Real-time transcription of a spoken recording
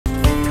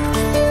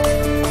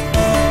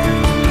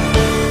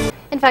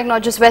fact,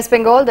 not just West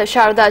Bengal, the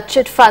Saradha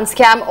Chit Fund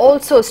scam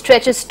also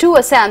stretches to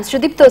Assam.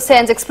 Sudipta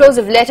Sen's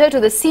explosive letter to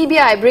the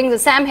CBI brings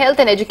Assam Health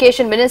and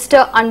Education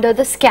Minister under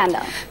the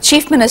scanner.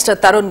 Chief Minister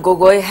Tarun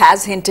Gogoi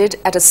has hinted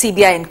at a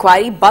CBI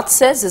inquiry but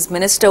says his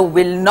minister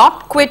will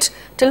not quit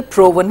till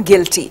proven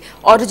guilty.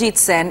 Sudipta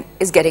Sen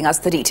is getting us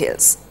the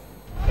details.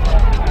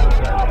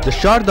 The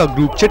Saradha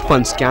Group Chit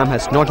Fund scam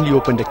has not only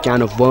opened a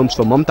can of worms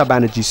for Mamata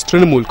Banerjee's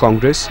Trinamool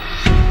Congress,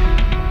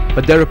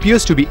 but there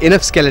appears to be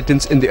enough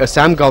skeletons in the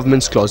Assam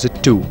government's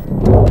closet too.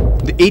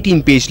 The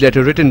 18-page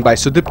letter written by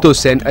Sudipta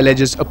Sen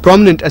alleges a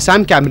prominent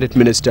Assam cabinet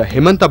minister,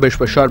 Himanta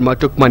Biswa Sharma,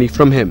 took money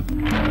from him.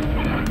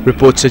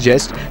 Reports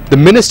suggest the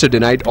minister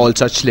denied all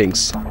such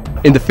links.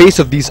 In the face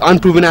of these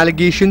unproven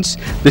allegations,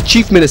 the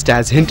chief minister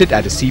has hinted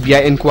at a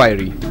CBI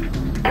inquiry.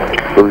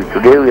 So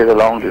today we had a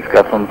long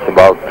discussions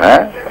about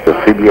the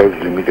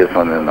CBI's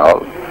limitation and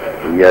all.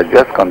 We are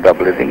just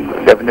contemplating,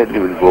 definitely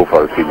will go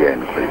for a CBI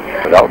inquiry.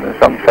 Without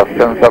some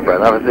substance of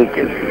prima facie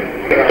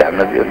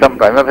case, some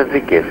prima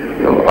facie case,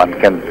 one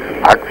can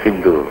ask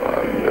him to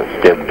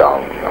step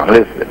down,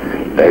 unless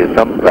there is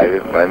some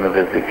prima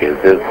facie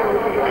cases.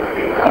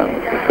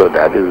 So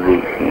that is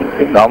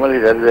the, normally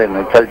that is a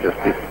natural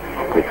justice,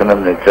 question of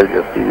natural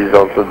justice is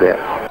also there.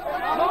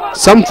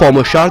 Some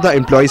former Saradha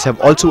employees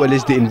have also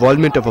alleged the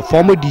involvement of a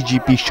former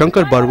DGP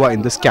Shankar Barwa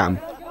in the scam.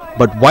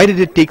 But why did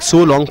it take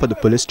so long for the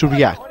police to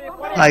react?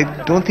 I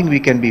don't think we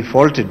can be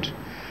faulted.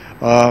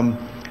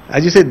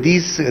 As you said,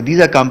 these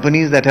are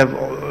companies that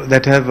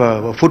have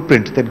a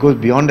footprint that goes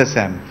beyond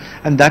Assam,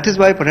 and that is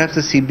why perhaps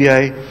the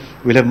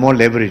CBI will have more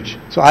leverage.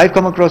 So I've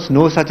come across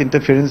no such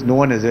interference. No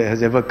one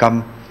has ever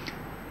come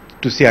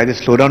to say either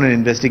slow down an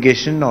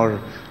investigation or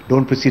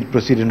don't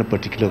proceed in a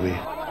particular way.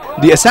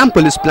 The Assam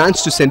police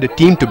plans to send a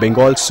team to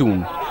Bengal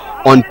soon.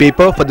 On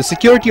paper, for the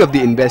security of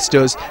the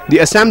investors, the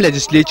Assam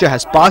legislature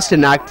has passed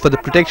an act for the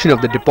protection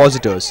of the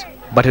depositors.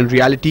 But in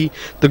reality,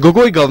 the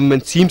Gogoi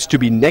government seems to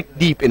be neck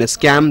deep in a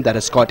scam that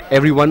has caught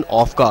everyone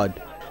off guard.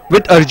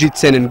 With Sudipta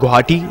Sen in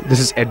Guwahati, this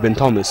is Edwin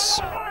Thomas.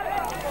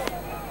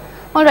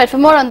 Alright, for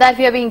more on that,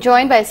 we are being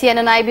joined by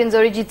CNN IBN's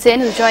Sudipta Sen,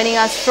 who is joining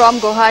us from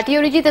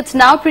Guwahati. Sudipta, it's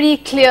now pretty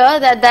clear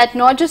that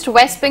not just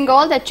West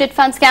Bengal, that Chit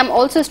Fund scam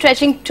also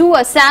stretching to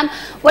Assam.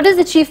 What is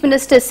the Chief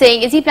Minister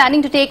saying? Is he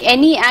planning to take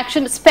any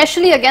action,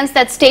 especially against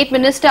that State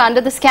Minister under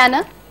the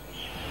scanner?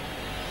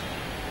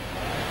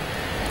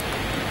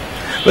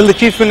 Well, the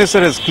Chief Minister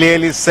has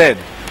clearly said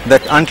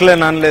that until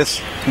and unless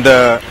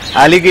the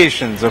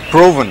allegations are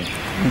proven,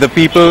 the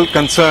people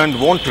concerned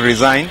won't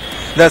resign.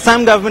 The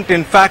Assam government,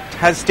 in fact,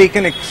 has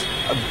taken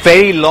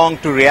very long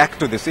to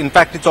react to this. In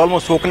fact, it's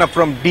almost woken up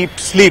from deep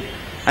sleep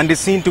and is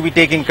seen to be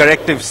taking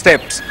corrective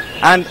steps.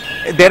 And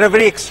there are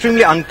very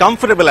extremely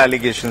uncomfortable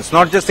allegations,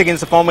 not just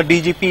against the former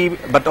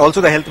DGP, but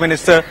also the health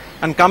minister,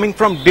 and coming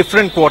from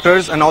different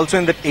quarters, and also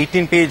in that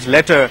 18-page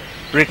letter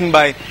written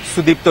by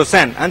Sudipta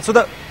Sen. And so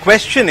the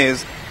question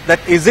is that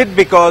is it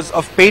because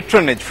of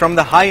patronage from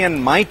the high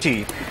and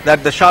mighty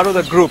that the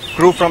Saradha group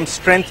grew from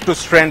strength to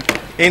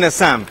strength in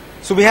Assam?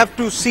 So we have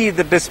to see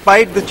that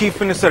despite the Chief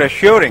Minister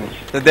assuring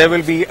that there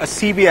will be a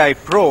CBI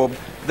probe,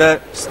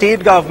 the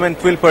state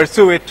government will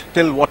pursue it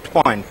till what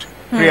point,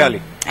 really?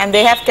 And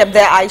they have kept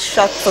their eyes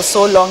shut for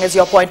so long, as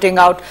you're pointing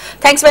out.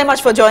 Thanks very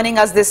much for joining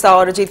us this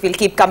hour, Sudipta. We'll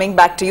keep coming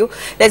back to you.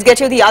 Let's get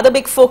you the other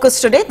big focus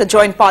today, the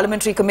Joint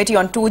Parliamentary Committee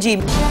on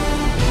 2G.